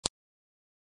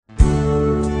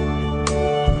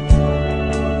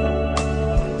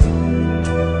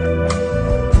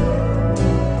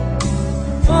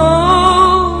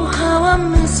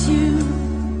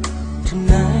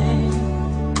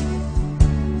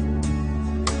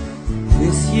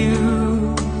you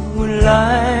when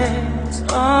lights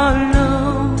are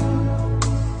low.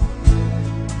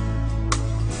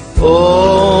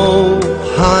 Oh,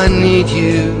 how I need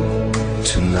you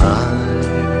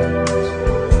tonight,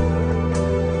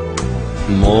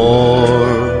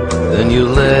 more than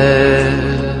you'll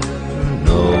ever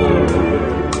know.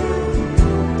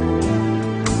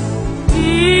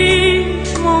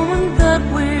 Each moment that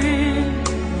we're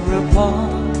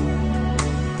apart,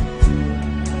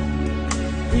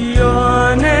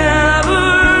 you're never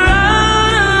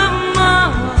out of my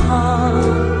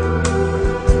heart.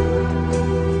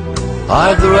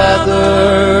 I'd rather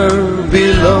be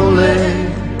lonely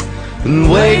and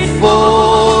wait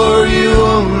for you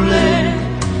only.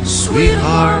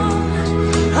 Sweetheart,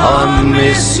 how I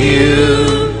miss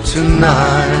you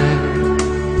tonight.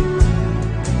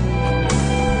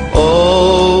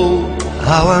 Oh,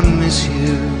 how I miss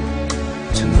you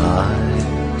tonight.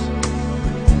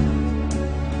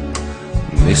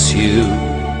 Miss you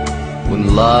when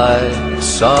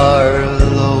lights are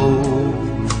low.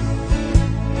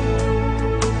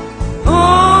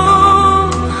 Oh,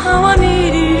 how I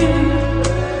need you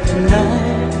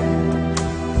tonight,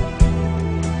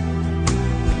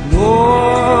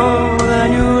 more than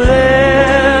you'll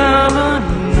ever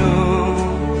know.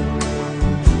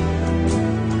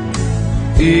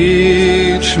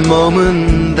 Each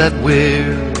moment that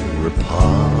we're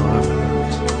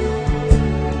apart,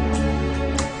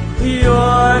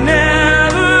 you're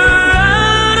never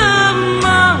out of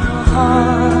my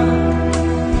heart.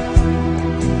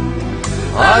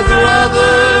 I'd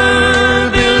rather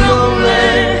be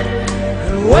lonely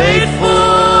and wait for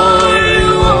you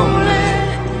only.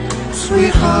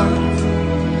 Sweetheart,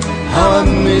 how I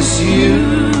miss you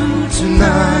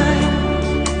tonight.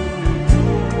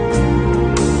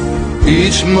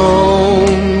 Each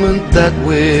moment that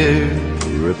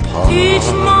we're apart, Each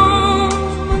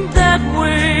moment that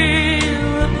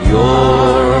we're apart,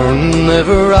 you're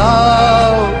never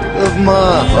out of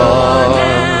my heart.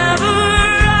 never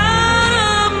out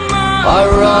of my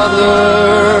I'd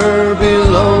rather be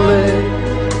lonely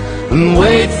and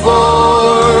wait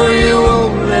for you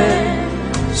only.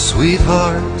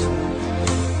 Sweetheart,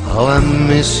 how I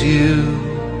miss you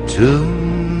tonight.